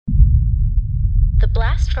The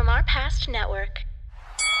Blast from Our Past Network.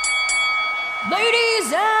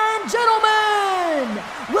 Ladies and gentlemen,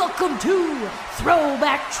 welcome to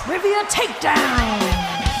Throwback Trivia Takedown.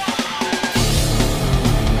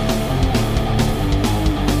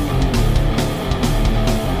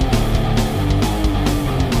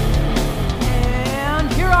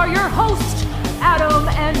 And here are your hosts, Adam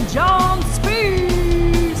and John Spees.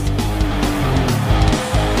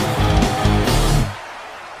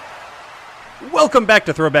 Welcome back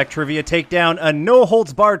to Throwback Trivia Takedown, a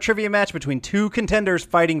no-holds-barred trivia match between two contenders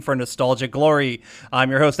fighting for nostalgic glory. I'm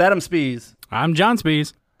your host, Adam Spees. I'm John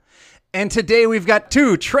Spees. And today we've got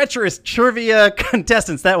two treacherous trivia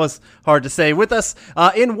contestants. That was hard to say. With us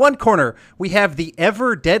in one corner, we have the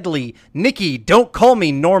ever-deadly Nikki, don't call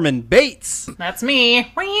me Norman Bates. That's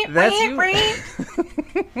me. That's you.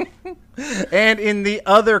 And in the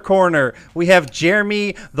other corner, we have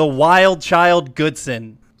Jeremy, the Wild Child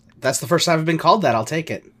Goodson. That's the first time I've been called that. I'll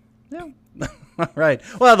take it. Yeah. All right.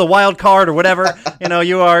 Well, the wild card or whatever,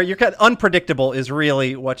 you're kind of unpredictable is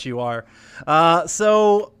really what you are.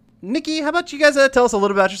 So, Nikki, how about you guys tell us a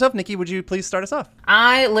little about yourself? Nikki, would you please start us off?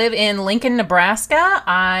 I live in Lincoln, Nebraska.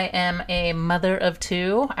 I am a mother of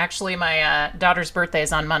two. Actually, my daughter's birthday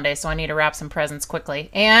is on Monday, so I need to wrap some presents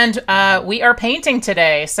quickly. And we are painting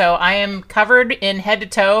today, so I am covered in head to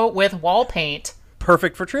toe with wall paint.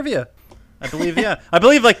 Perfect for trivia. I believe, yeah. I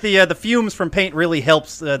believe like the fumes from paint really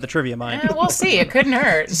helps the trivia mind. We'll see. It couldn't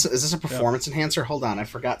hurt. Is this a performance enhancer? Hold on, I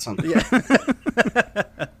forgot something. Yeah.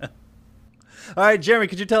 All right, Jeremy,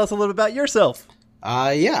 could you tell us a little about yourself?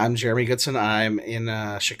 I'm Jeremy Goodson. I'm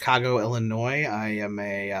in Chicago, Illinois. I am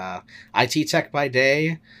a IT tech by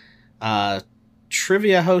day,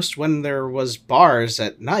 trivia host when there was bars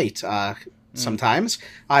at night. Sometimes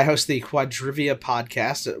I host the Quadrivia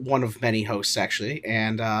podcast, one of many hosts actually,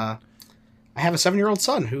 and I have a 7-year-old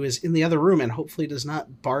son who is in the other room and hopefully does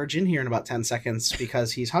not barge in here in about 10 seconds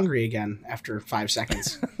because he's hungry again after 5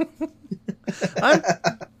 seconds. Right?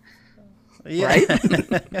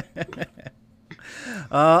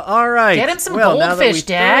 All right. Get him some goldfish,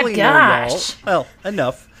 Dad. Gosh. Well,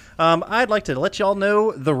 enough. I'd like to let y'all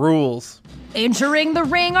know the rules. Entering the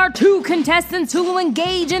ring are two contestants who will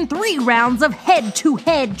engage in 3 rounds of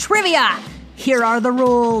head-to-head trivia. Here are the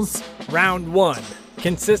rules. Round 1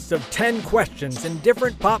 consists of 10 questions in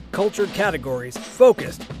different pop culture categories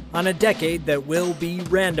focused on a decade that will be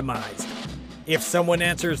randomized. If someone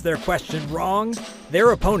answers their question wrong, their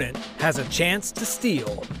opponent has a chance to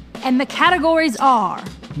steal. And the categories are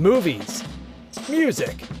Movies,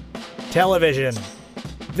 music, television,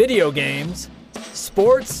 video games,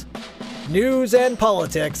 sports, news and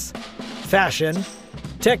politics, fashion,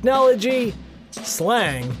 technology,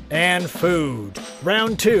 slang, and food.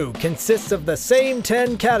 Round 2 consists of the same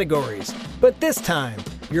 10 categories, but this time,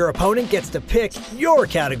 your opponent gets to pick your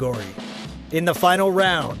category. In the final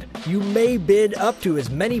round, you may bid up to as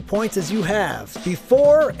many points as you have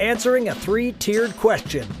before answering a 3-tiered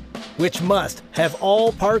question, which must have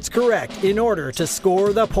all parts correct in order to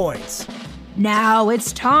score the points. Now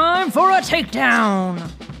it's time for a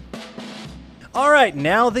takedown. All right,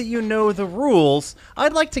 now that you know the rules,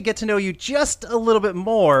 I'd like to get to know you just a little bit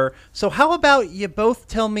more. So how about you both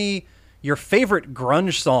tell me your favorite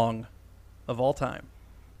grunge song of all time?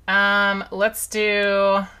 Let's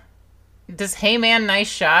do... Does Hey Man, Nice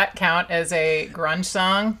Shot count as a grunge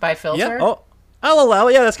song by Filter? Yeah, I'll allow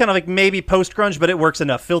it. Yeah, that's kind of like maybe post-grunge, but it works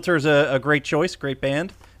enough. Filter's a great choice, great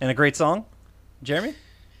band, and a great song. Jeremy?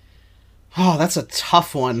 Oh, that's a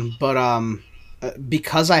tough one, but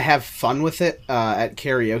because I have fun with it at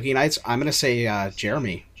karaoke nights, I'm going to say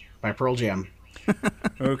Jeremy by Pearl Jam.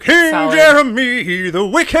 King Solid. Jeremy the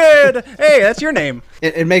Wicked! Hey, that's your name.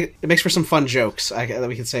 It makes for some fun jokes.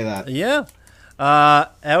 We can say that. Yeah.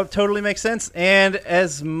 That totally makes sense. And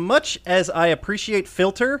as much as I appreciate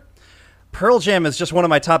Filter, Pearl Jam is just one of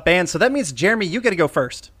my top bands, so that means, Jeremy, you get to go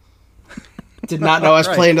first. Did not know I was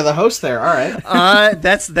playing to the host there. All right.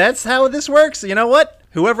 That's how this works. You know what?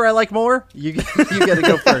 Whoever I like more, you get to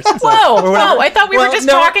go first. So, Whoa! I thought we were just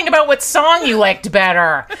talking about what song you liked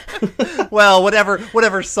better. Well,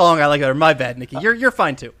 whatever song I like better. My bad, Nikki. You're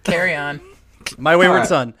fine too. Carry on. My wayward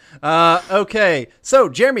son. Okay, so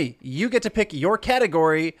Jeremy, you get to pick your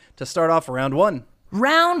category to start off round 1.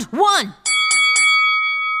 Round 1.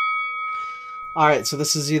 All right, so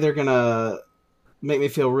this is either going to make me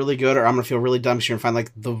feel really good or I'm going to feel really dumb because you're going to find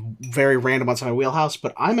like the very random ones in my wheelhouse,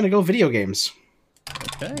 but I'm going to go video games.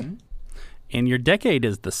 Okay. And your decade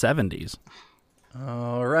is the 70s.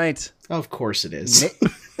 All right. Of course it is.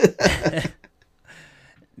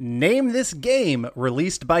 Name this game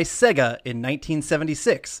released by Sega in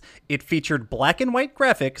 1976. It featured black and white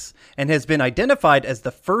graphics and has been identified as the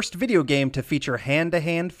first video game to feature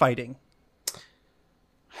hand-to-hand fighting.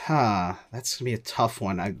 That's gonna be a tough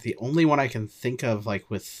one. The only one I can think of, like,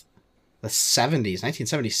 with the 70s,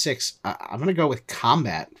 1976, I'm gonna go with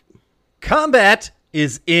Combat. Combat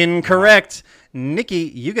is incorrect.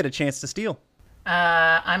 Nikki, you get a chance to steal.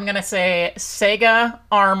 I'm gonna say Sega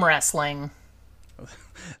Arm Wrestling.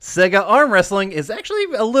 Sega Arm Wrestling is actually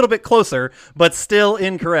a little bit closer, but still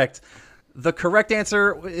incorrect. The correct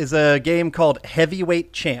answer is a game called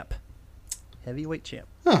Heavyweight Champ. Heavyweight Champ.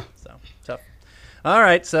 Huh. So, tough. All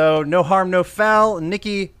right, so no harm, no foul.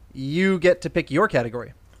 Nikki, you get to pick your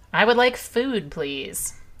category. I would like food,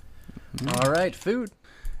 please. All right, food.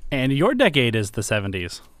 And your decade is the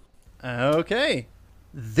 70s. Okay.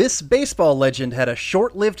 This baseball legend had a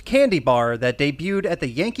short-lived candy bar that debuted at the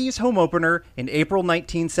Yankees home opener in April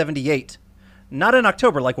 1978. Not in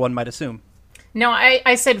October, like one might assume. No,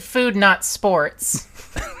 I said food, not sports.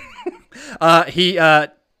 He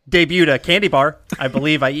debuted a candy bar. I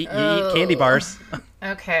believe you eat candy bars.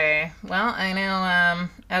 Okay. Well, I know,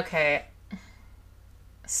 okay.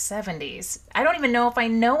 70s. I don't even know if I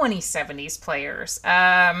know any 70s players.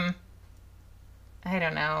 I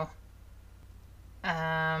don't know.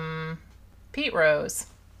 Pete Rose.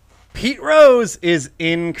 Pete Rose is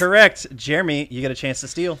incorrect. Jeremy, you get a chance to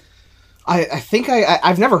steal. I think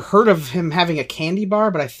I've never heard of him having a candy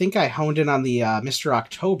bar, but I think I honed in on the Mr.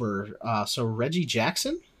 October. So Reggie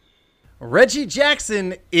Jackson? Reggie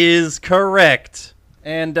Jackson is correct.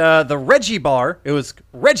 And the Reggie bar, it was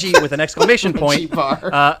Reggie with an exclamation point.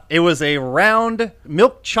 Bar. It was a round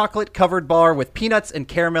milk chocolate covered bar with peanuts and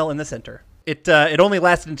caramel in the center. It only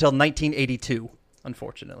lasted until 1982,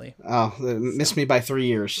 unfortunately. Oh, missed me by 3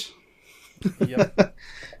 years. Yep.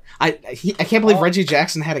 I can't believe Reggie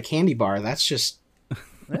Jackson had a candy bar. That's just...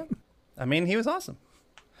 Yeah. I mean, he was awesome.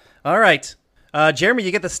 All right. Jeremy,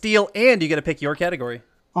 you get the steal and you get to pick your category.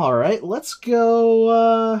 All right, let's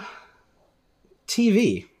go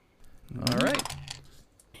TV. All right.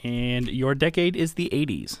 And your decade is the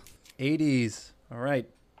 80s. 80s. All right.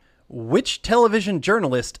 Which television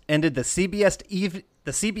journalist ended the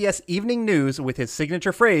CBS Evening News with his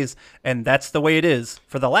signature phrase, "And that's the way it is,"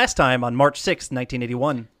 for the last time on March 6,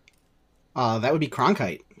 1981? That would be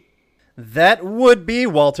Cronkite. That would be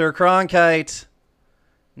Walter Cronkite.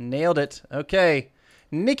 Nailed it. Okay.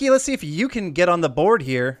 Nikki, let's see if you can get on the board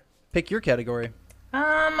here. Pick your category.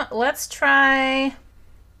 Let's try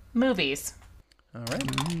movies. All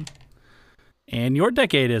right. And your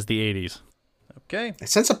decade is the 80s. Okay. I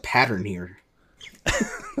sense a pattern here.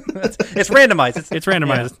 It's randomized. It's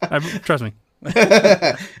randomized. Trust me.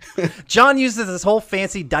 John uses this whole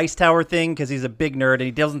fancy dice tower thing because he's a big nerd and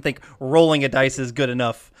he doesn't think rolling a dice is good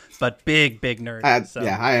enough. But big nerd. So.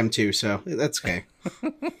 Yeah, I am too, so that's okay.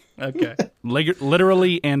 Okay.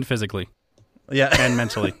 Literally and physically. Yeah. And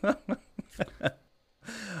mentally.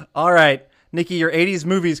 All right. Nikki, your 80s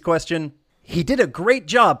movies question. He did a great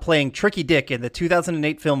job playing Tricky Dick in the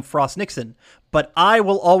 2008 film Frost Nixon, but I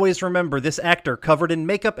will always remember this actor covered in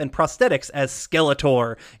makeup and prosthetics as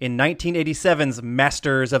Skeletor in 1987's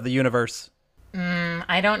Masters of the Universe.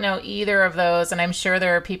 I don't know either of those, and I'm sure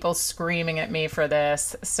there are people screaming at me for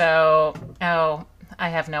this. So, I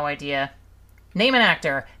have no idea. Name an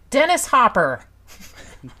actor. Dennis Hopper.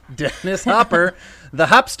 Dennis Hopper. The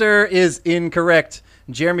Hopster is incorrect.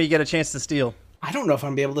 Jeremy, you get a chance to steal. I don't know if I'm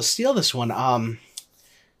gonna be able to steal this one. I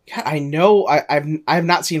know I've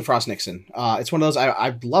not seen Frost Nixon. It's one of those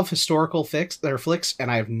I love historical flicks,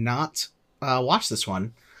 and I have not watched this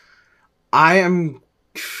one. I'm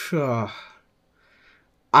gonna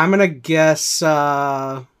guess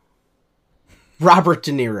Robert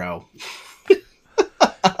De Niro.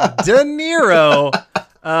 De Niro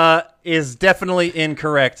is definitely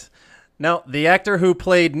incorrect. Now, the actor who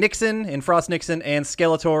played Nixon in Frost Nixon and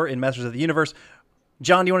Skeletor in Masters of the Universe.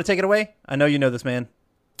 John, do you want to take it away? I know you know this man.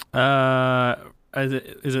 Is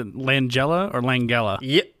it Langella or Langella?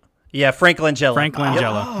 Yep. Yeah, Frank Langella. Frank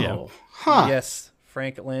Langella, yeah. Huh. Yes,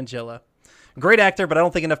 Frank Langella. Great actor, but I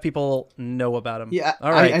don't think enough people know about him. Yeah,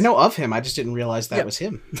 all right. I know of him. I just didn't realize that was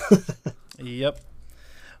him. Yep.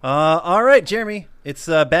 All right, Jeremy, it's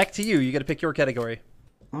back to you. You got to pick your category.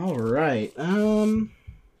 All right.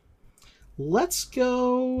 Let's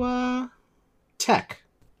go tech.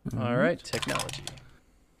 All right, technology.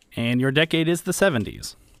 And your decade is the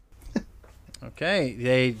 70s. Okay,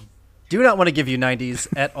 they do not want to give you 90s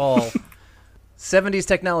at all. 70s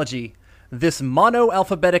technology. This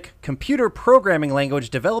monoalphabetic computer programming language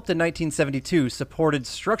developed in 1972 supported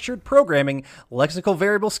structured programming, lexical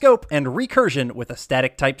variable scope, and recursion with a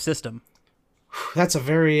static type system. That's a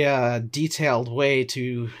very detailed way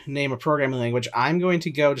to name a programming language. I'm going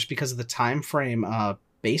to go, just because of the time frame,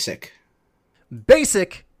 BASIC.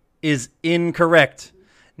 BASIC is incorrect.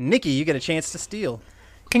 Nikki, you get a chance to steal.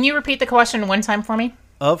 Can you repeat the question one time for me?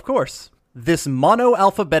 Of course. This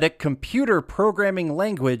monoalphabetic computer programming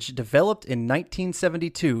language developed in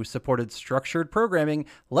 1972 supported structured programming,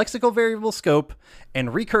 lexical variable scope, and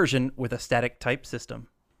recursion with a static type system.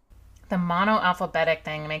 The monoalphabetic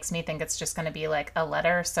thing makes me think it's just going to be like a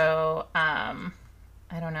letter, so, I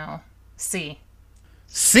don't know. C.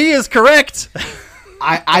 C is correct!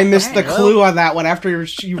 I missed the clue on that one. After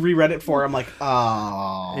you reread it for, I'm like,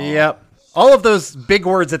 oh. Yep. All of those big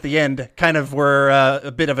words at the end kind of were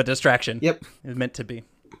a bit of a distraction. Yep. It was meant to be.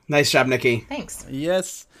 Nice job, Nikki. Thanks.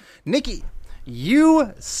 Yes. Nikki,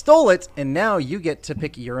 you stole it, and now you get to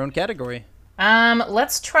pick your own category.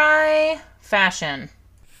 Let's try fashion.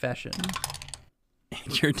 Fashion.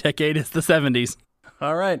 Your decade is the 70s.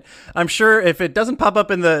 All right. I'm sure if it doesn't pop up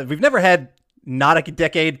we've never had not a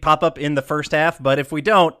decade pop up in the first half, but if we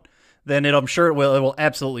don't, then I'm sure it will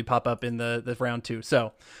absolutely pop up in the round 2.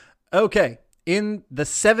 So, okay. In the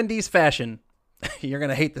 70s fashion, you're going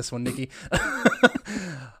to hate this one, Nikki.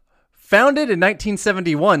 Founded in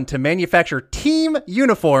 1971 to manufacture team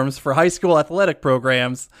uniforms for high school athletic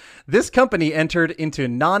programs, this company entered into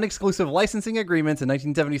non-exclusive licensing agreements in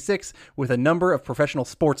 1976 with a number of professional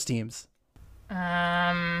sports teams.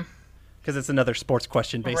 Because it's another sports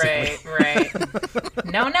question, basically. Right.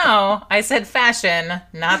 No. I said fashion,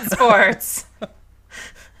 not sports.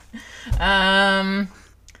 Man,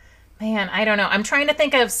 I don't know. I'm trying to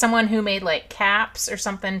think of someone who made like caps or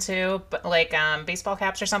something too, but like baseball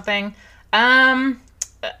caps or something. Let's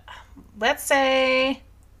say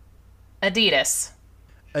Adidas.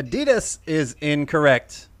 Adidas is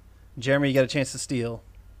incorrect. Jeremy, you got a chance to steal.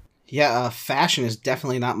 Yeah, fashion is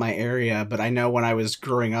definitely not my area, but I know when I was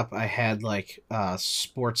growing up, I had like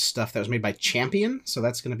sports stuff that was made by Champion, so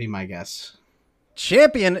that's going to be my guess.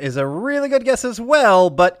 Champion is a really good guess as well,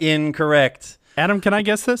 but incorrect. Adam, can I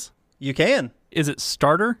guess this? You can. Is it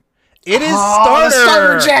Starter? It is The Starter.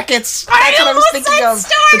 starter jackets! That's what I was thinking of.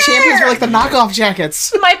 The Champions were like the knockoff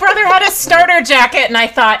jackets. My brother had a starter jacket, and I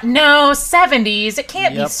thought, no, 70s. It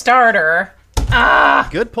can't be Yep. starter.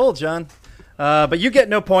 Good pull, John. But you get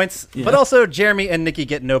no points. Yeah. But also, Jeremy and Nikki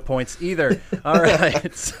get no points either. All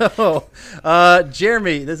right. So,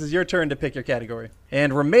 Jeremy, this is your turn to pick your category.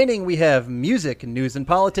 And remaining, we have music, news and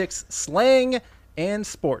politics, slang, and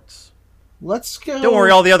sports. Let's go. Don't worry,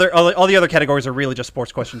 all the other categories are really just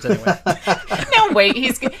sports questions anyway. No, wait.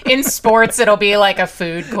 He's in sports. It'll be like a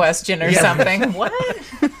food question or something. What?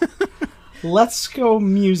 Let's go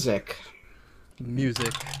music.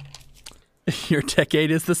 Music. Your decade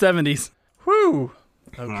is the 70s. Whew.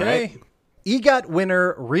 Okay. right. EGOT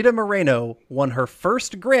winner Rita Moreno won her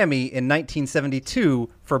first Grammy in 1972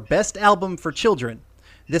 for Best Album for Children.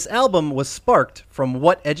 This album was sparked from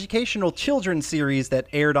what educational children's series that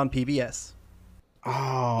aired on PBS?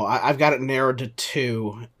 Oh, I've got it narrowed to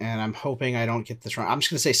 2, and I'm hoping I don't get this wrong. I'm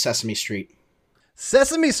just going to say Sesame Street.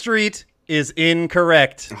 Sesame Street is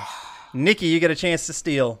incorrect. Nikki, you get a chance to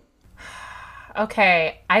steal.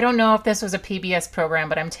 Okay. I don't know if this was a PBS program,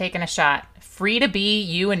 but I'm taking a shot. Free to be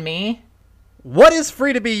you and me? What is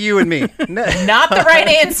Free to Be You and Me? Not the right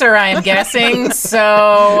answer, I'm guessing.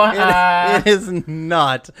 So, It is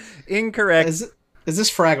not. Incorrect. Is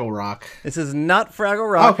this Fraggle Rock? This is not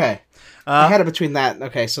Fraggle Rock. Okay. I had it between that.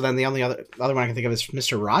 Okay, so then the only other one I can think of is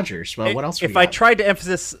Mr. Rogers. Well, what else? If I tried to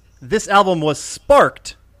emphasize, this album was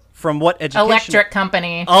sparked from what education? Electric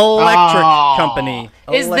Company. Electric Company.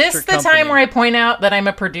 Is this Electric the Company. time where I point out that I'm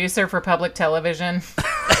a producer for public television?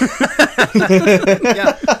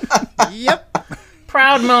 Yeah. Yep.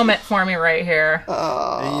 Proud moment for me right here.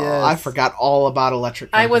 Yes. I forgot all about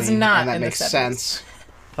Electric Company. I was not and that in the makes 70s. sense.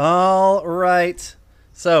 All right.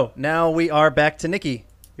 So now we are back to Nikki.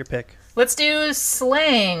 Your pick. Let's do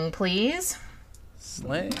slang, please.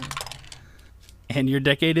 Slang. And your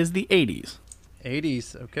decade is the 80s.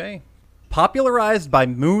 80s. Okay. Popularized by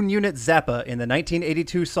Moon Unit Zappa in the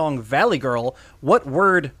 1982 song Valley Girl, what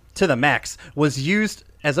word to the max was used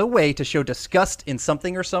as a way to show disgust in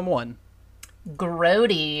something or someone?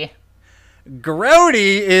 Grody.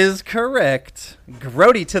 Grody is correct.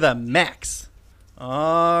 Grody to the max.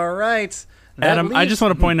 All right. That Adam, I leaves- just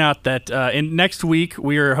want to point out that in next week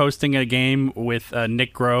we are hosting a game with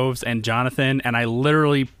Nick Groves and Jonathan, and I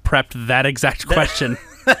literally prepped that exact question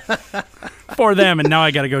for them, and now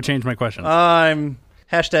I got to go change my question. I'm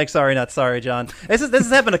Hashtag sorry, not sorry, John. This has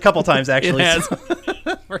happened a couple times, actually. It has.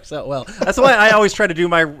 So works out well. That's why I always try to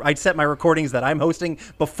do I set my recordings that I'm hosting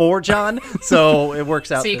before John, so it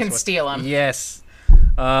works out. So you this can way. steal them. Yes.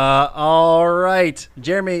 All right.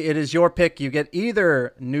 Jeremy, it is your pick. You get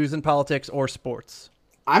either news and politics or sports.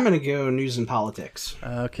 I'm going to go news and politics.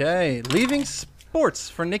 Okay. Leaving sports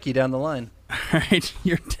for Nikki down the line. All right,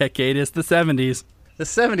 your decade is the 70s. The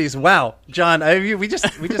 70s. Wow. John, we just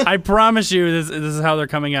I promise you, this is how they're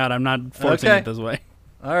coming out. I'm not forcing Okay. it this way.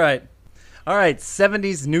 All right.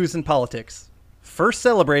 70s news and politics. First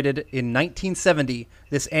celebrated in 1970,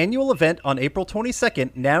 this annual event on April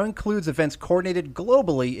 22nd now includes events coordinated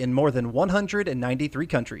globally in more than 193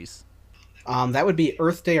 countries. That would be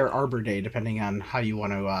Earth Day or Arbor Day, depending on how you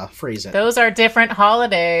want to phrase it. Those are different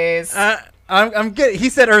holidays. I'm good. He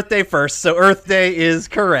said Earth Day first, so Earth Day is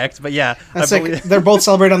correct. But yeah, That's like, they're both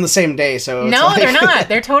celebrated on the same day, so it's No, like- they're not.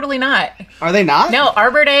 They're totally not. Are they not? No,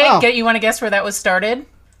 Arbor Day. Oh. You want to guess where that was started?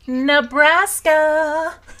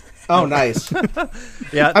 Nebraska. Oh, nice.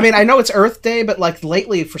 yeah. I mean, I know it's Earth Day, but like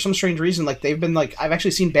lately, for some strange reason, like they've been like I've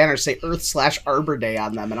actually seen banners say Earth/Arbor Day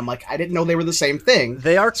on them, and I'm like, I didn't know they were the same thing.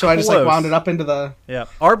 They are so I just like close. wound it up into the. Yeah,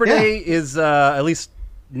 Arbor Yeah. Day is at least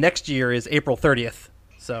next year is April 30th.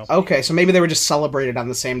 So Okay, so maybe they were just celebrated on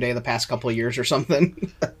the same day the past couple of years or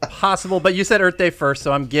something. possible, but you said Earth Day first,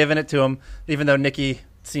 so I'm giving it to him, even though Nikki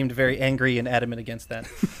seemed very angry and adamant against that.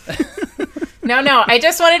 No. I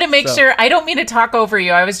just wanted to make So- sure. I don't mean to talk over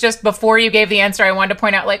you. I was just, before you gave the answer, I wanted to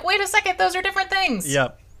point out, like, wait a second, those are different things.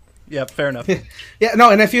 Yep, fair enough. Yeah,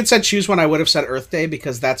 no, and if you'd said choose one, I would have said Earth Day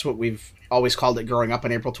because that's what we've always called it growing up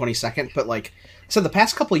on April 22nd. But like I said, the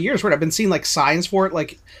past couple of years, where I've been seeing like signs for it,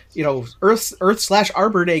 like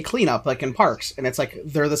Earth/Arbor Day cleanup, like in parks, and it's like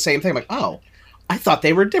they're the same thing. I'm like, oh, I thought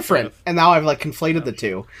they were different, and now I've like conflated the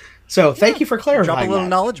two. So thank you for clarifying. Drop a little that.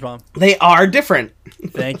 knowledge bomb. They are different.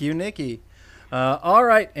 Thank you, Nikki. All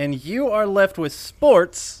right, and you are left with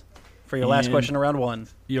sports for your last And- question, around one.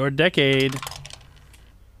 Your decade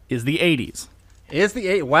is the 80s. Is the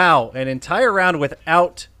 8? Wow, an entire round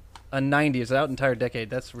without a 90s, without an entire decade.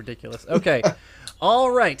 That's ridiculous. Okay.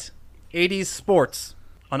 All right. 80s sports.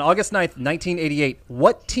 On August 9th, 1988,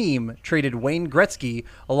 what team traded Wayne Gretzky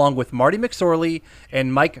along with Marty McSorley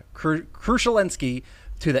and Mike Krushelensky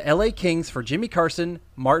to the LA Kings for Jimmy Carson,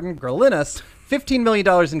 Martin Gralinas, $15 million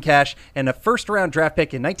in cash, and a first-round draft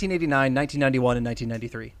pick in 1989, 1991, and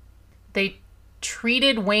 1993? They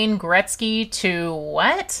treated Wayne Gretzky to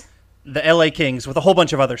what? The LA Kings with a whole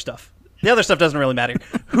bunch of other stuff. The other stuff doesn't really matter.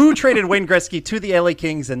 Who traded Wayne Gretzky to the LA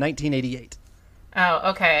Kings in 1988?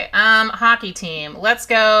 Oh, okay. Hockey team. Let's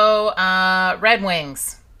go, Red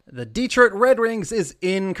Wings. The Detroit Red Wings is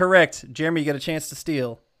incorrect. Jeremy, you get a chance to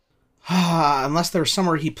steal. Unless there's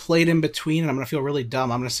somewhere he played in between, and I'm going to feel really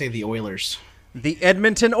dumb. I'm going to say the Oilers. The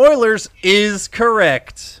Edmonton Oilers is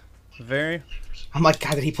correct. Very. I'm like,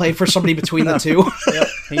 God, did he play for somebody between the two? Yep,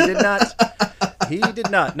 he did not. He did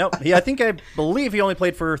not. No, I believe he only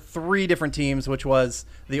played for 3 different teams, which was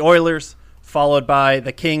the Oilers, followed by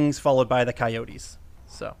the Kings, followed by the Coyotes.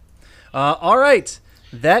 So, all right.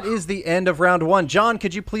 That is the end of round 1. John,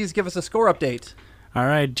 could you please give us a score update? All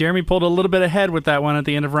right, Jeremy pulled a little bit ahead with that one at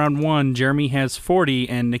the end of round 1. Jeremy has 40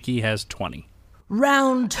 and Nikki has 20.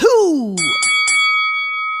 Round 2.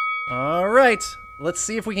 All right. Let's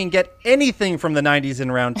see if we can get anything from the 90s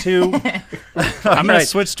in round 2. I'm going to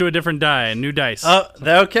switch to a different die, a new dice.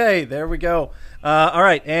 Okay, there we go. All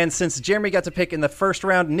right, and since Jeremy got to pick in the first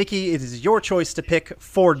round, Nikki, it is your choice to pick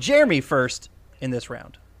for Jeremy first in this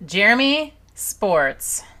round. Jeremy,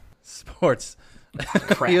 sports. Sports.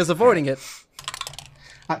 He is avoiding it.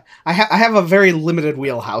 I have a very limited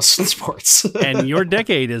wheelhouse in sports. And your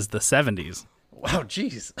decade is the 70s. Wow,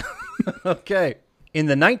 jeez. Okay. In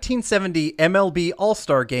the 1970 MLB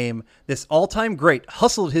All-Star Game, this all-time great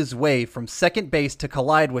hustled his way from second base to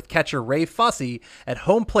collide with catcher Ray Fosse at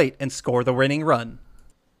home plate and score the winning run.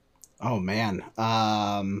 Oh, man.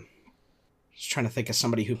 Just trying to think of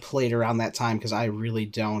somebody who played around that time because I really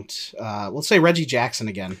don't. Let's say Reggie Jackson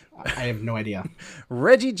again. I have no idea.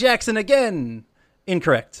 Reggie Jackson again.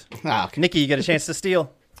 Incorrect. Okay. Nikki, you get a chance to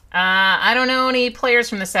steal. I don't know any players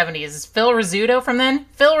from the 70s. Is Phil Rizzuto from then?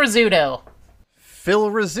 Phil Rizzuto.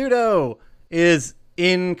 Phil Rizzuto is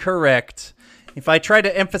incorrect. If I try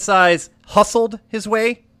to emphasize hustled his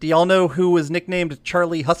way, do y'all know who was nicknamed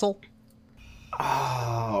Charlie Hustle?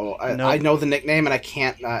 Oh, No. I know the nickname and I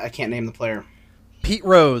can't name the player. Pete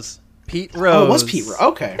Rose. Pete Rose. Oh, it was Pete Rose.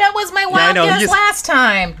 Okay. That was my I wild know, guess you- last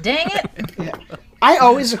time. Dang it. I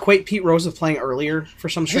always equate Pete Rose with playing earlier for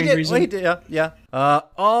some strange reason. He did, yeah.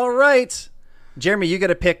 All right. Jeremy, you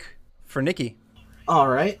got a pick for Nikki. All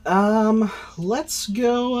right. Let's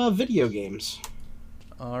go video games.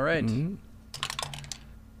 All right.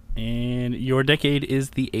 And your decade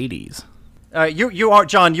is the 80s. You are,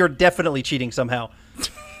 John, you're definitely cheating somehow.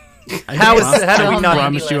 How do we not? I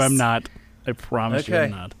promise you I'm not. I promise you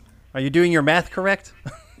I'm not. Are you doing your math correct?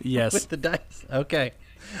 Yes. With the dice? Okay.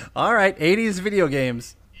 All right, 80s video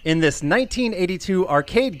games. In this 1982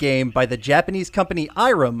 arcade game by the Japanese company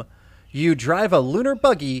Irem, you drive a lunar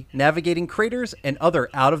buggy navigating craters and other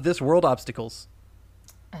out-of-this-world obstacles.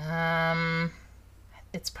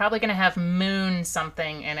 It's probably going to have moon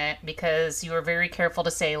something in it because you were very careful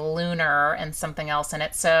to say lunar and something else in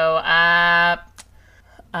it. So,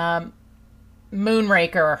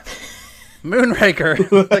 Moonraker.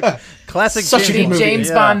 Moonraker. Like, classic Such a good movie. James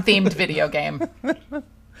Bond themed video game.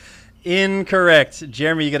 Incorrect.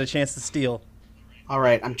 Jeremy, you got a chance to steal. All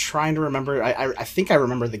right, I'm trying to remember. I think I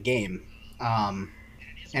remember the game. And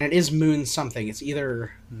it is Moon something. It's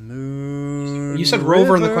either... Moon You said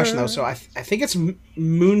Rover in the question, though, so I think it's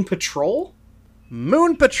Moon Patrol?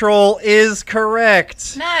 Moon Patrol is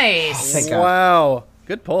correct. Nice. Thank God. Wow.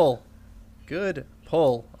 Good pull. Good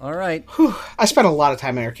pull. All right. I spent a lot of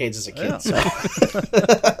time in arcades as a kid, so...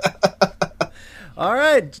 All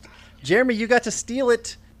right. Jeremy, you got to steal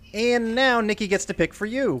it. And now Nikki gets to pick for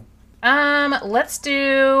you. Let's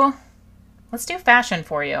do fashion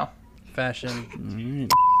for you. Fashion.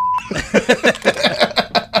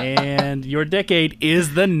 And your decade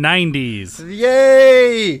is the 90s.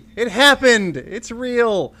 Yay! It happened. It's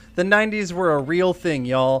real. The 90s were a real thing,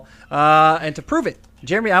 y'all. And to prove it,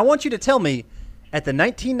 Jeremy, I want you to tell me, at the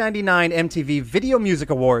 1999 MTV Video Music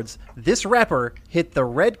Awards, this rapper hit the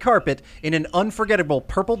red carpet in an unforgettable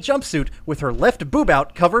purple jumpsuit with her left boob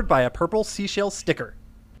out covered by a purple seashell sticker.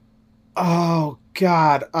 Oh,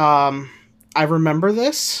 God. I remember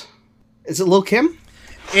this. Is it Lil' Kim?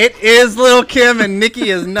 It is Lil' Kim, and Nikki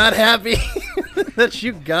is not happy that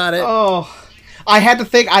you got it. Oh, I had to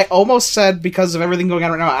think. I almost said, because of everything going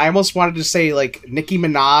on right now, I almost wanted to say, like, Nicki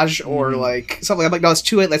Minaj or, like, something. I'm like, no, it's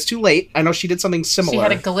too late. That's too late. I know she did something similar. She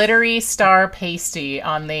had a glittery star pasty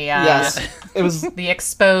on the Yes. It was... the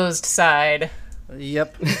exposed side.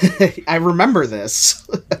 Yep. I remember this.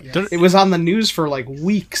 It was on the news for, like,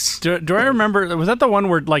 weeks. Do I remember? Was that the one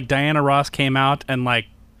where, like, Diana Ross came out and, like,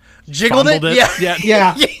 Jiggled it? fumbled Yeah.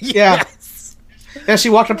 Yeah. Yes. Yeah, she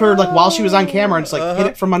walked up to her, like, while she was on camera and just, like, hit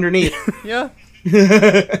it from underneath. Yeah.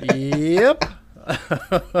 Yep.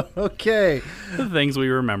 Okay. the things we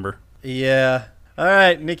remember. Yeah. All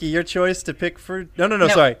right, Nikki, your choice to pick for... No,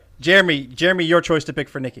 sorry. Jeremy, your choice to pick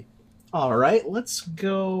for Nikki. All right, let's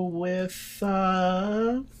go with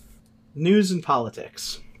news and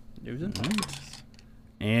politics.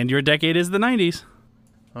 And your decade is the 90s.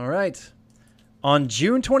 All right. On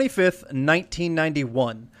June 25th,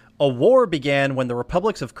 1991, a war began when the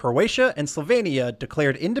republics of Croatia and Slovenia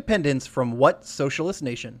declared independence from what socialist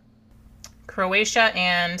nation? Croatia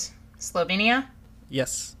and Slovenia.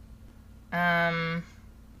 Yes.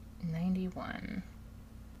 91.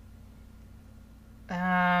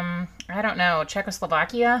 I don't know.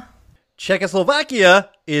 Czechoslovakia? Czechoslovakia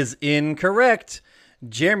is incorrect.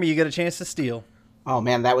 Jeremy, you get a chance to steal. Oh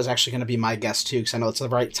man, that was actually going to be my guess too, because I know it's the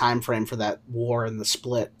right time frame for that war and the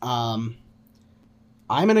split. I'm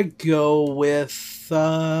going to go with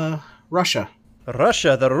Russia.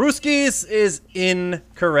 Russia, the Ruskies, is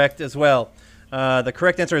incorrect as well. The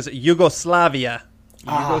correct answer is Yugoslavia.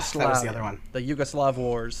 That was the other one. The Yugoslav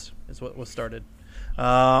Wars is what was started.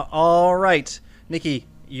 All right. Nikki,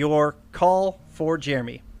 your call for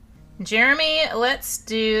Jeremy. Jeremy, let's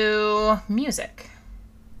do music.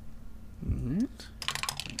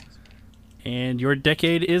 And your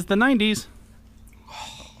decade is the 90s.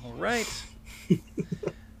 All right.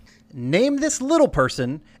 Name this little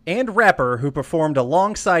person and rapper who performed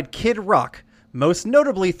alongside Kid Rock, most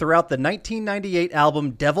notably throughout the 1998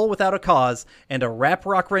 album Devil Without a Cause and a rap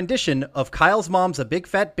rock rendition of Kyle's Mom's a Big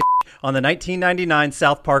Fat Bitch on the 1999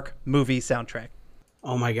 South Park movie soundtrack.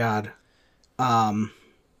 Oh my god. I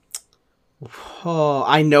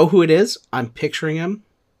know who it is. I'm picturing him.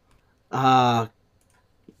 The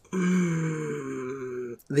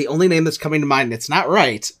only name that's coming to mind, and it's not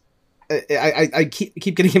right. I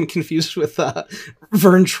keep getting him confused with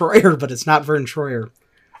Vern Troyer, but it's not Vern Troyer.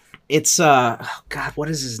 It's God, what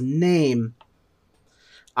is his name?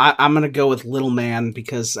 I'm gonna go with Little Man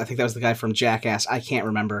because I think that was the guy from Jackass. I can't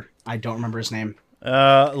remember. I don't remember his name.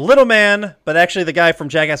 Little Man, but actually the guy from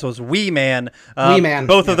Jackass was Wee Man. Wee Man.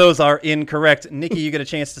 Both of those are incorrect. Nikki, you get a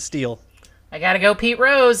chance to steal. I gotta go Pete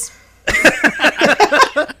Rose.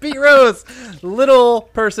 Pete Rose. Little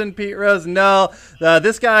person Pete Rose. No,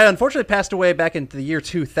 this guy unfortunately passed away back in the year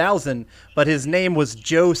 2000, but his name was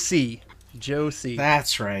Joe C. Joe C.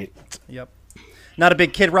 That's right. Yep. Not a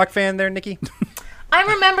big Kid Rock fan there, Nikki? I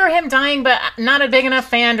remember him dying, but not a big enough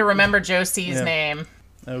fan to remember Joe C's name.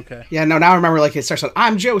 Okay. Yeah, no, now I remember, like, it starts with,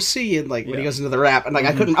 I'm Joe C, and, like, when he goes into the rap, and, like,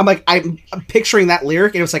 I couldn't, I'm picturing that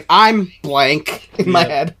lyric, and it was like, I'm blank in my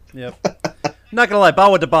head. Yep. Not gonna lie,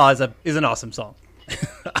 Bawa Da Ba is an awesome song.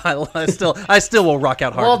 I still will rock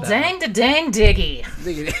out hard. Well, to that dang to dang Diggy.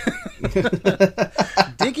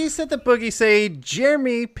 Diggy said the boogie say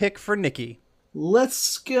Jeremy pick for Nikki.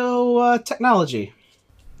 Let's go technology.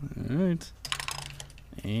 All right.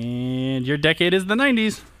 And your decade is the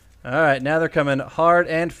 90s. All right, now they're coming hard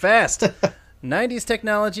and fast. 90s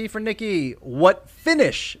technology for Nikki. What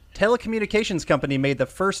Finnish telecommunications company made the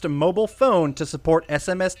first mobile phone to support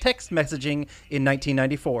SMS text messaging in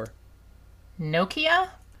 1994? Nokia?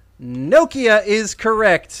 Nokia is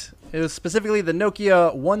correct. It was specifically the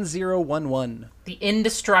Nokia 1011. The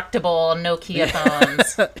indestructible Nokia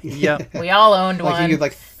phones. Yeah. We all owned Like, one. you'd,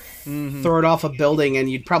 like, throw it off a building, and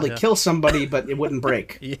you'd probably kill somebody, but it wouldn't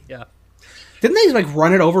break. Yeah. Didn't they, like,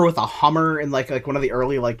 run it over with a Hummer in, like one of the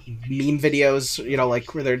early, like, meme videos, you know,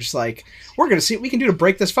 like, where they're just like, we're gonna see what we can do to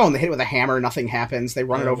break this phone. They hit it with a hammer, nothing happens. They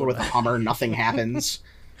run it over with a Hummer, nothing happens.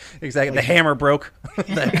 Exactly. The hammer broke.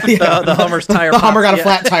 The Hummer's tire The Hummer got popped. a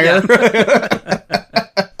flat tire.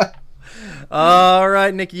 Yeah. All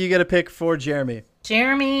right, Nikki, you get a pick for Jeremy.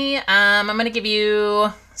 Jeremy, I'm going to give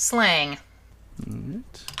you slang. And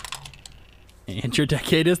your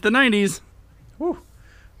decade is the 90s.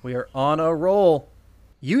 We are on a roll.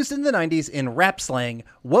 Used in the 90s in rap slang,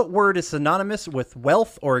 what word is synonymous with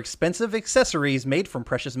wealth or expensive accessories made from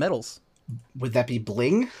precious metals? Would that be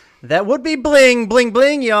bling? That would be bling, bling,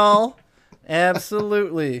 bling, y'all.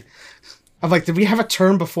 Absolutely. I'm like, did we have a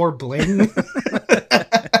term before bling?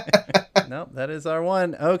 Nope, that is our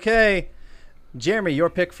one. Okay. Jeremy, your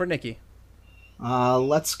pick for Nikki.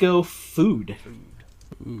 Let's go food.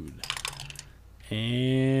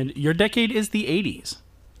 And your decade is the 80s.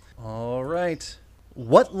 All right.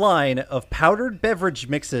 What line of powdered beverage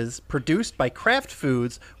mixes produced by Kraft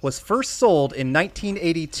Foods was first sold in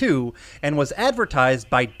 1982 and was advertised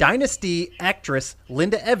by Dynasty actress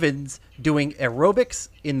Linda Evans doing aerobics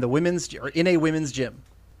in a women's gym?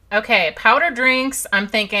 Okay, powder drinks, I'm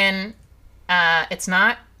thinking it's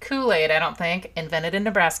not Kool-Aid, I don't think. Invented in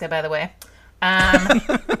Nebraska, by the way.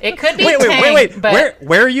 It could be Tang, wait. but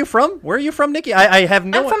Where are you from? Where are you from, Nikki? I have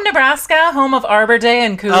no... I'm from Nebraska, home of Arbor Day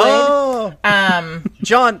and Kool-Aid. Oh.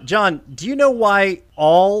 John, do you know why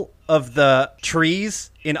all of the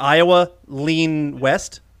trees in Iowa lean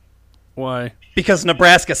west? Why? Because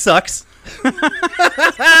Nebraska sucks.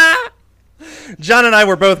 John and I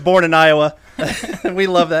were both born in Iowa. We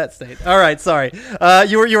love that state. All right, sorry.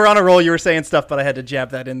 You were on a roll. You were saying stuff, but I had to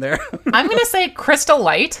jab that in there. I'm going to say Crystal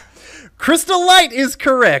Light. Crystal Light is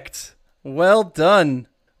correct. Well done.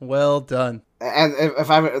 Well done. And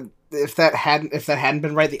if that hadn't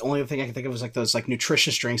been right, the only thing I could think of was like those like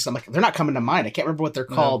nutritious drinks. I'm like, they're not coming to mind. I can't remember what they're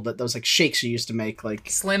called, but those like shakes you used to make, like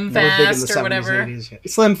Slim they were big in Fast the or 70s, whatever. 80s, yeah.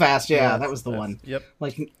 Slim Fast, yeah, that was the one. Yep.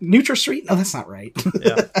 Like NutraSweet? No, that's not right.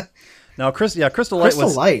 Yeah. No, Crystal Light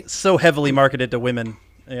was Light. so heavily marketed to women.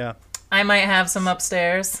 Yeah. I might have some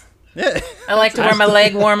upstairs. Yeah. I like to wear my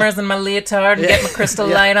leg warmers and my leotard and get my Crystal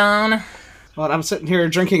Light on. Well, I'm sitting here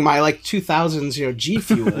drinking my like 2000s, G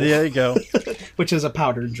Fuel, There you go. which is a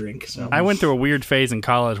powdered drink. So I went through a weird phase in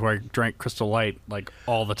college where I drank Crystal Light like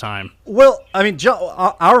all the time. Well, I mean,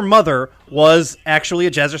 our mother was actually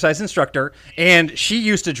a jazzercise instructor, and she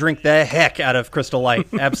used to drink the heck out of Crystal Light.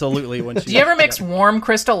 Absolutely. When she Do you ever mix warm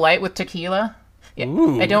Crystal Light with tequila? Yeah,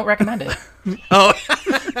 I don't recommend it. Oh,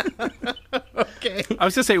 okay. I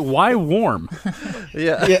was gonna say, why warm?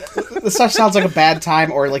 Yeah. yeah, this stuff sounds like a bad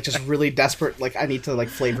time or like just really desperate. Like I need to like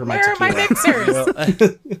flavor my Where are my tequila.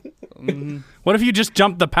 mixers? What if you just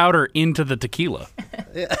dumped the powder into the tequila?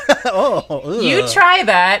 You try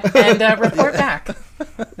that and report back.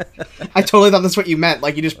 I totally thought that's what you meant.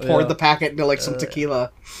 Like you just poured the packet into like some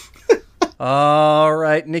tequila. All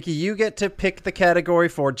right, Nikki, you get to pick the category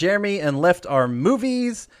for Jeremy, and left are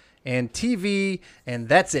movies and TV, and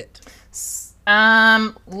that's it.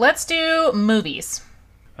 Let's do movies.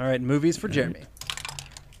 All right, movies for Jeremy.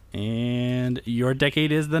 And your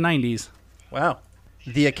decade is the 90s. Wow.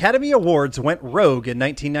 The Academy Awards went rogue in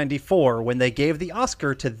 1994 when they gave the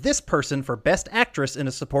Oscar to this person for Best Actress in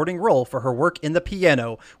a Supporting Role for her work in The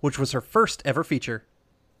Piano, which was her first ever feature.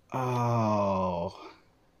 Oh.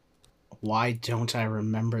 Why don't I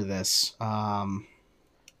remember this?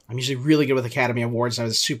 I'm usually really good with Academy Awards. I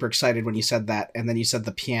was super excited when you said that, and then you said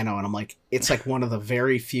The Piano, and I'm like, it's like one of the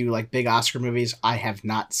very few like big Oscar movies I have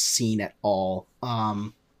not seen at all.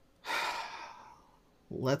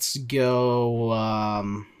 Let's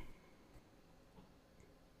go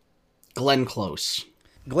Glenn Close.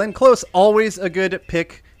 Glenn Close, always a good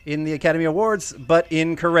pick in the Academy Awards, but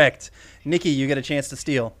incorrect. Nikki, you get a chance to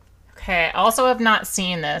steal. Okay, I also have not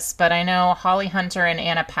seen this, but I know Holly Hunter and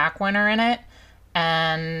Anna Paquin are in it.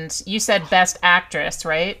 And you said Best Actress,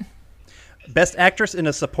 right? Best Actress in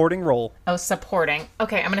a Supporting Role. Oh, supporting.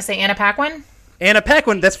 Okay, I'm going to say Anna Paquin. Anna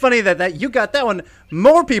Paquin, that's funny that you got that one.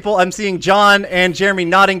 More people, I'm seeing John and Jeremy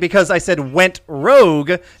nodding because I said went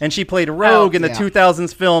rogue, and she played Rogue in the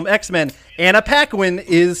 2000s film X-Men. Anna Paquin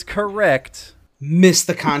is correct. Missed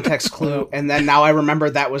the context clue, and then now I remember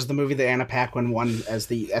that was the movie that Anna Paquin won as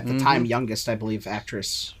the, at the time, youngest, I believe,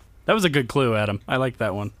 actress. That was a good clue, Adam. I like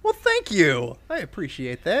that one. Well, thank you. I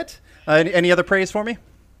appreciate that. Any other praise for me?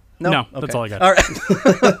 No, Okay. that's all I got. All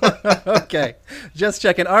right. Okay. Just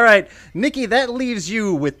checking. All right. Nikki, that leaves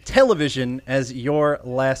you with television as your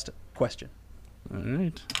last question. All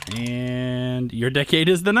right. And your decade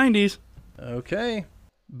is the 90s. Okay.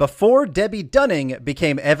 Before Debbie Dunning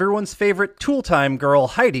became everyone's favorite Tool Time girl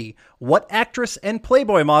Heidi, what actress and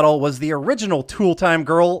Playboy model was the original Tool Time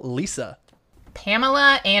girl Lisa?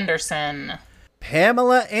 Pamela Anderson.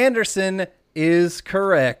 Pamela Anderson is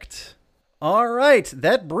correct. All right,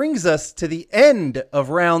 that brings us to the end of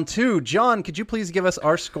round 2. John, could you please give us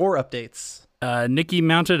our score updates? Nikki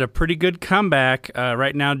mounted a pretty good comeback.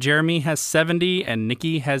 Right now, Jeremy has 70 and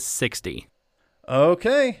Nikki has 60.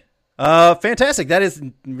 Okay. Fantastic.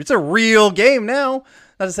 It's a real game now.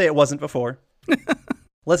 Not to say it wasn't before.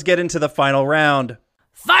 Let's get into the final round.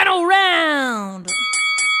 Final round!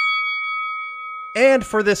 And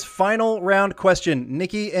for this final round question,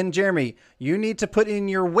 Nikki and Jeremy, you need to put in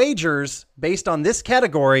your wagers based on this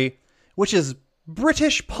category, which is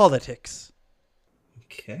British politics.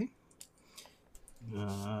 Okay.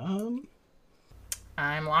 I'm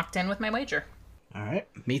locked in with my wager. All right.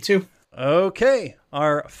 Me too. Okay.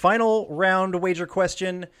 Our final round wager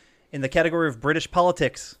question in the category of British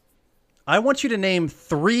politics. I want you to name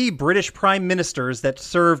 3 British prime ministers that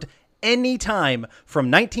served any time from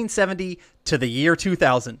 1970 to the year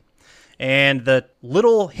 2000. And the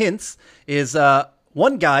little hints is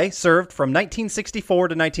one guy served from 1964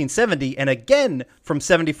 to 1970 and again from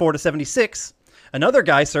 74 to 76. Another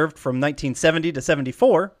guy served from 1970 to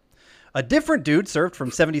 74. A different dude served from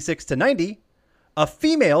 76 to 90. A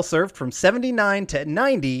female served from 79 to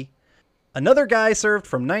 90. Another guy served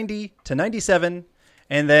from 90 to 97.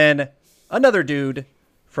 And then another dude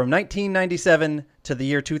from 1997 to the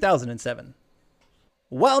year 2007.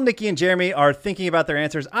 While Nikki and Jeremy are thinking about their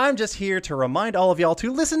answers, I'm just here to remind all of y'all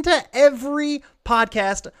to listen to every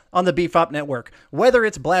podcast on the BFOP network. Whether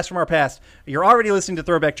it's Blast from Our Past, you're already listening to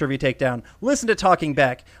Throwback Trivia Takedown, listen to Talking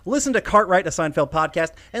Back, listen to Cartwright, a Seinfeld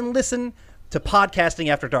podcast, and listen to Podcasting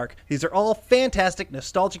After Dark. These are all fantastic,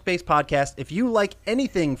 nostalgic-based podcasts. If you like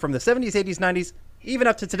anything from the 70s, 80s, 90s, even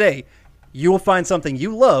up to today, you will find something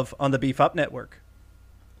you love on the BFOP network.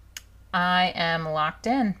 I am locked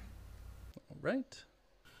in. All right.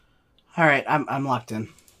 All right. I'm locked in.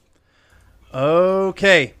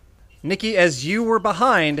 Okay. Nikki, as you were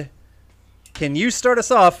behind, can you start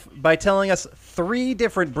us off by telling us 3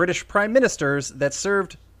 different British prime ministers that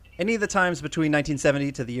served any of the times between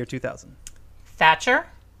 1970 to the year 2000? Thatcher,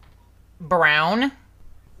 Brown,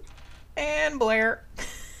 and Blair.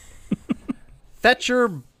 Thatcher,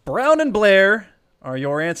 Brown, and Blair are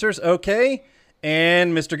your answers. Okay.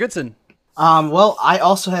 And Mr. Goodson. Well, I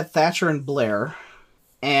also had Thatcher and Blair,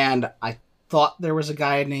 and I thought there was a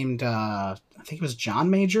guy named, I think it was John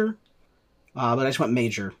Major, but I just went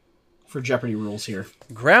Major for Jeopardy rules here.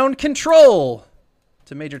 Ground control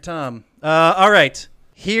to Major Tom. All right.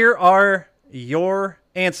 Here are your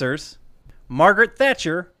answers. Margaret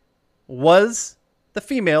Thatcher was the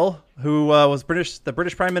female who was the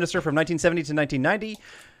British Prime Minister from 1970 to 1990.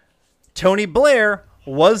 Tony Blair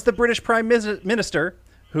was the British Prime Minister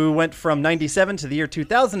who went from 97 to the year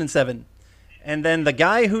 2007. And then the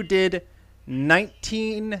guy who did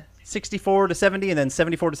 1964 to 70 and then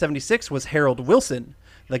 74 to 76 was Harold Wilson.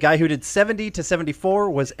 The guy who did 70 to 74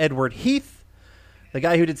 was Edward Heath. The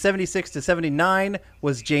guy who did 76 to 79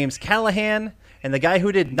 was James Callahan. And the guy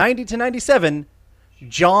who did 90 to 97,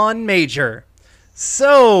 John Major.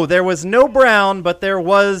 So there was no Brown, but there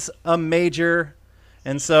was a Major.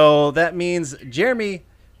 And so that means, Jeremy,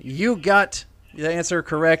 you got the answer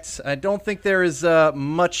correct. I don't think there is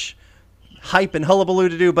much hype and hullabaloo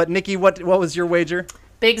to do. But Nikki, what was your wager?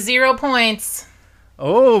 Big 0 points.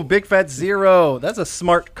 Oh, big fat 0. That's a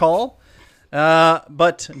smart call.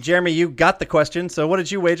 But Jeremy, you got the question. So what did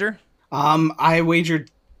you wager? I wagered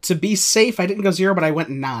to be safe. I didn't go 0, but I went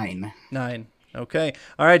 9. 9. Okay.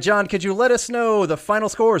 All right, John, could you let us know the final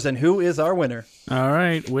scores and who is our winner? All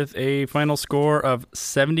right. With a final score of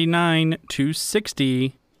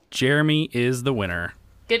 79-60, Jeremy is the winner.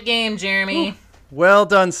 Good game, Jeremy. Well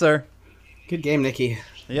done, sir. Good game, Nikki.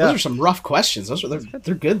 Yeah. Those are some rough questions.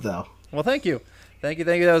 They're good, though. Well, thank you. Thank you.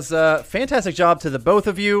 That was a fantastic job to the both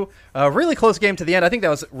of you. Really close game to the end. I think that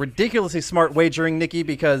was ridiculously smart wagering, Nikki,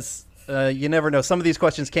 because you never know. Some of these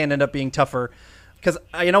questions can end up being tougher. Because,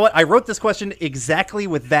 you know what? I wrote this question exactly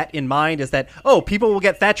with that in mind, is that, people will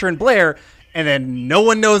get Thatcher and Blair, and then no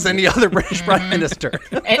one knows any other British prime minister.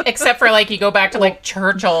 Except for, you go back to,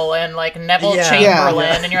 Churchill and, Neville Chamberlain,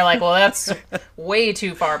 Yeah. and you're like, well, that's way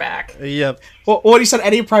too far back. Yep. Well, when you said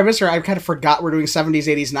any prime minister, I kind of forgot we're doing 70s,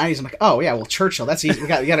 80s, 90s. I'm like, oh, yeah, well, Churchill, that's easy. We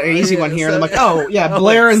got an easy one here. And I'm like, oh, yeah,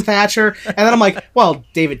 Blair and Thatcher. And then I'm like, well,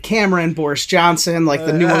 David Cameron, Boris Johnson,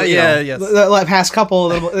 the new one, yes. the past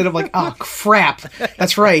couple. And I'm like, oh, crap.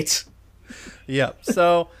 That's right. Yep.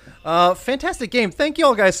 So, fantastic game. Thank you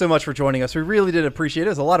all guys so much for joining us. We really did appreciate it. It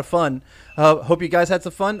was a lot of fun. Hope you guys had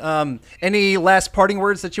some fun. Any last parting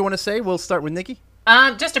words that you want to say? We'll start with Nikki.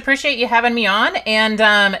 Just appreciate you having me on. And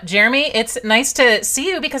Jeremy, it's nice to see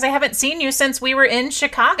you because I haven't seen you since we were in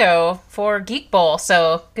Chicago for Geek Bowl.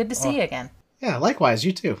 So good to see you again. Yeah, likewise.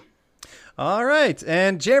 You too. All right.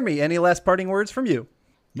 And Jeremy, any last parting words from you?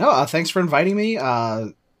 No, thanks for inviting me.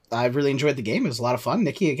 I really enjoyed the game. It was a lot of fun.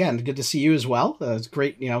 Nikki, again, good to see you as well. It's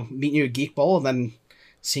great, meeting you at Geek Bowl and then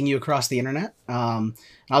seeing you across the internet. I'll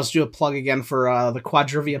just do a plug again for the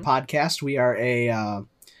Quadrivia podcast. We are a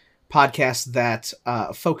podcast that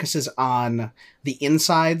focuses on the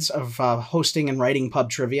insides of hosting and writing pub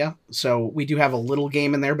trivia. So we do have a little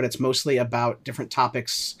game in there, but it's mostly about different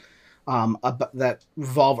topics that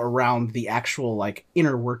revolve around the actual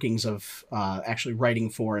inner workings of actually writing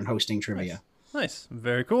for and hosting trivia. Nice.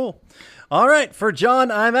 Very cool. All right. For John,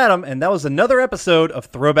 I'm Adam, and that was another episode of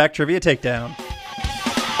Throwback Trivia Takedown.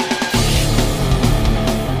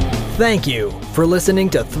 Thank you for listening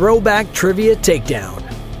to Throwback Trivia Takedown.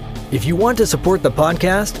 If you want to support the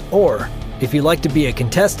podcast, or if you'd like to be a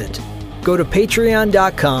contestant, go to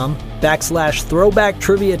patreon.com/Throwback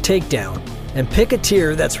Trivia Takedown and pick a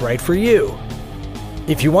tier that's right for you.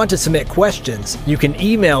 If you want to submit questions, you can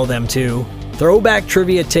email them to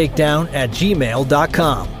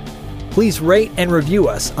throwbacktriviatakedown@gmail.com. Please rate and review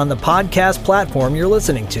us on the podcast platform you're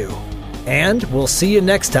listening to. And we'll see you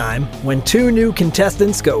next time when 2 new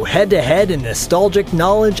contestants go head-to-head in nostalgic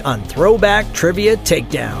knowledge on Throwback Trivia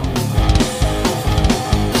Takedown.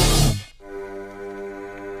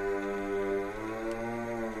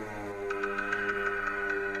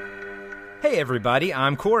 Hey everybody,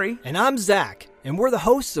 I'm Corey. And I'm Zach, and we're the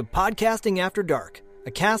hosts of Podcasting After Dark,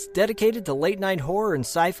 a cast dedicated to late-night horror and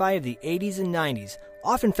sci-fi of the 80s and 90s,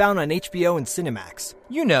 often found on HBO and Cinemax.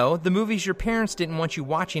 You know, the movies your parents didn't want you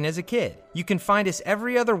watching as a kid. You can find us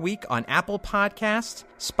every other week on Apple Podcasts,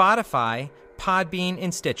 Spotify, Podbean,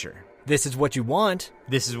 and Stitcher. This is what you want.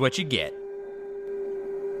 This is what you get.